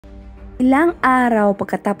Ilang araw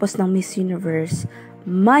pagkatapos ng Miss Universe,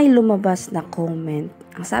 may lumabas na comment.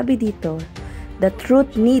 Ang sabi dito, "The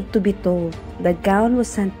truth need to be told. The gown was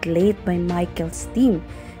sent late by Michael's team,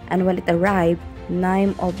 and when it arrived,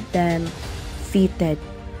 9 of them fitted."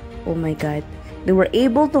 Oh my God. They were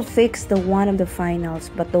able to fix the one of the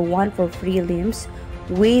finals, but the one for prelims,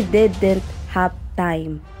 we didn't have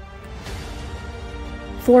time.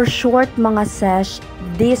 For short mga sesh,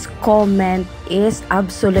 this comment is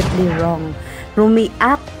absolutely wrong.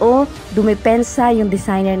 Rumiak o dumipensa yung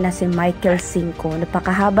designer na si Michael Cinco.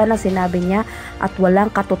 Napakahaba ng sinabi niya at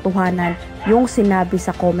walang katotohanan yung sinabi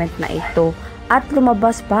sa comment na ito. At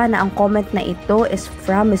lumabas pa na ang comment na ito is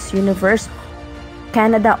from Miss Universe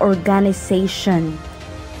Canada organization.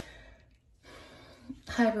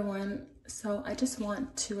 Hi everyone. So I just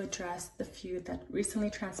want to address the feud that recently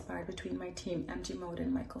transpired between my team, MG Mode and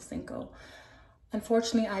Michael Cinco.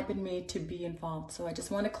 Unfortunately, I've been made to be involved, so I just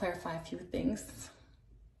want to clarify a few things.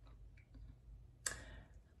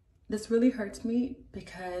 This really hurts me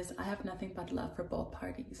because I have nothing but love for both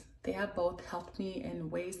parties. They have both helped me in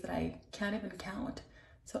ways that I can't even count.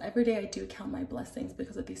 So every day I do count my blessings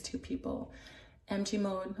because of these two people. MG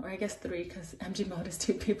Mode, or I guess 3 because MG Mode is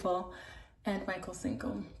 2 people, and Michael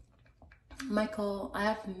Cinco. Michael, I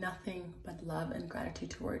have nothing but love and gratitude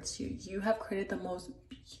towards you. You have created the most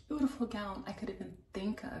beautiful gown I could even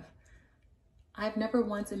think of. I've never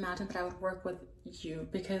once imagined that I would work with you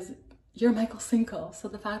because you're Michael Cinco. So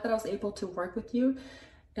the fact that I was able to work with you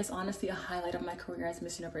is honestly a highlight of my career as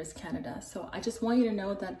Miss Universe Canada. So I just want you to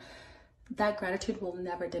know that that gratitude will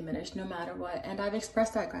never diminish no matter what. And I've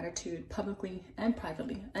expressed that gratitude publicly and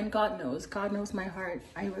privately. And God knows my heart.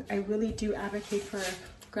 I really do advocate for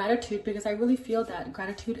gratitude because I really feel that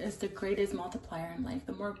gratitude is the greatest multiplier in life.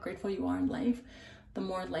 The more grateful you are in life, the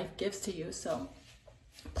more life gives to you. So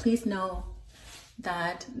please know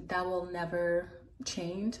that that will never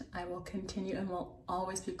change. I will continue and will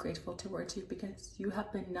always be grateful towards you because you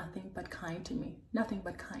have been nothing but kind to me. Nothing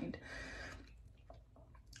but kind.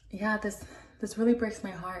 Yeah, this really breaks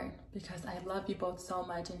my heart because I love you both so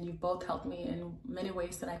much and you both helped me in many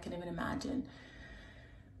ways that I can even imagine.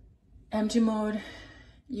 MG Mode,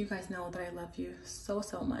 you guys know that I love you so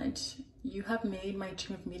much. You have made my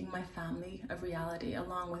dream of meeting my family a reality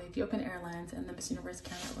along with Ethiopian Airlines and the Miss Universe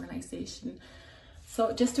Canada organization.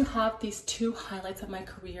 So just to have these 2 highlights of my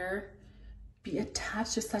career be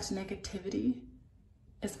attached to such negativity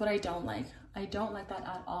is what I don't like. I don't like that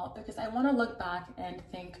at all because I want to look back and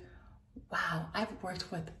think, wow, I've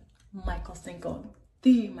worked with Michael Cinco,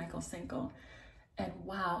 the Michael Cinco, and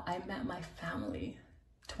wow, I met my family.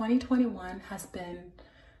 2021 has been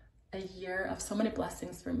a year of so many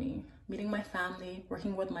blessings for me. Meeting my family,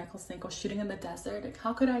 working with Michael Cinco, shooting in the desert. Like,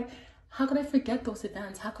 how could I forget those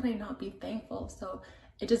events? How could I not be thankful? So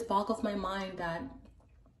it just boggles my mind that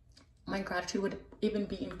my gratitude would even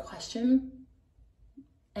be in question.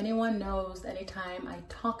 Anyone knows anytime I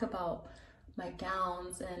talk about my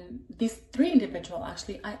gowns and these 3 individuals,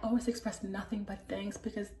 actually, I always express nothing but thanks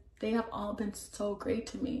because they have all been so great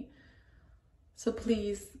to me. So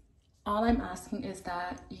please, all I'm asking is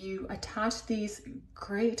that you attach these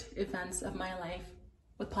great events of my life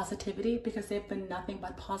with positivity because they've been nothing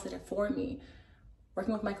but positive for me.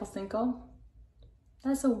 Working with Michael Cinco,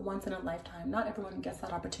 that's a once in a lifetime. Not everyone gets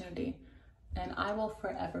that opportunity. And I will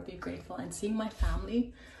forever be grateful. And seeing my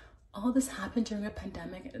family, all this happened during a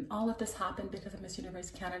pandemic and all of this happened because of Miss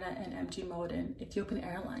Universe Canada and MG Mode and Ethiopian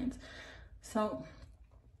Airlines. So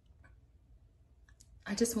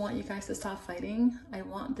I just want you guys to stop fighting. I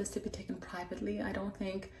want this to be taken privately. I don't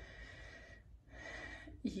think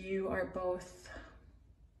you are both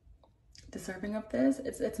deserving of this.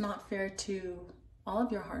 It's not fair to all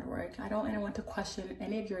of your hard work. I don't want to question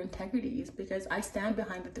any of your integrities because I stand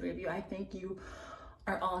behind the 3 of you. I think you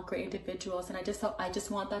are all great individuals, and I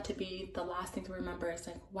just want that to be the last thing to remember. It's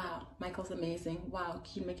like, wow, Michael's amazing. Wow,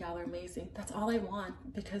 Keen McGall are amazing. That's all I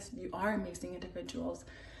want because you are amazing individuals.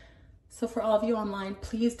 So for all of you online,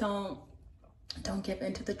 please don't give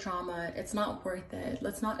into the drama. It's not worth it.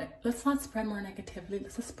 Let's not spread more negativity.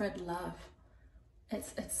 Let's just spread love.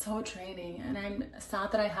 It's so draining, and I'm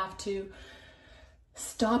sad that I have to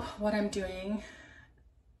stop what I'm doing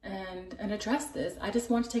and address this. I just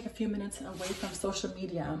want to take a few minutes away from social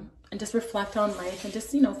media and just reflect on life and just,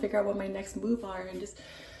 figure out what my next move are and just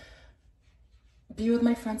be with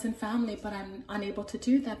my friends and family. But I'm unable to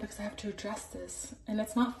do that because I have to address this. And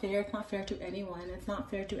it's not fair. It's not fair to anyone. It's not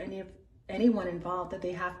fair to anyone involved that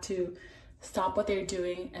they have to stop what they're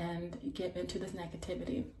doing and give into this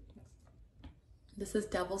negativity. This is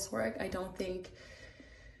devil's work. I don't think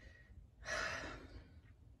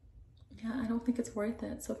yeah, I don't think it's worth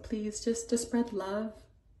it. So please just spread love.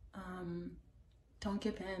 Don't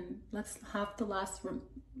give in. Let's have the last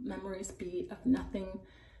memories be of nothing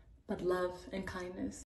but love and kindness.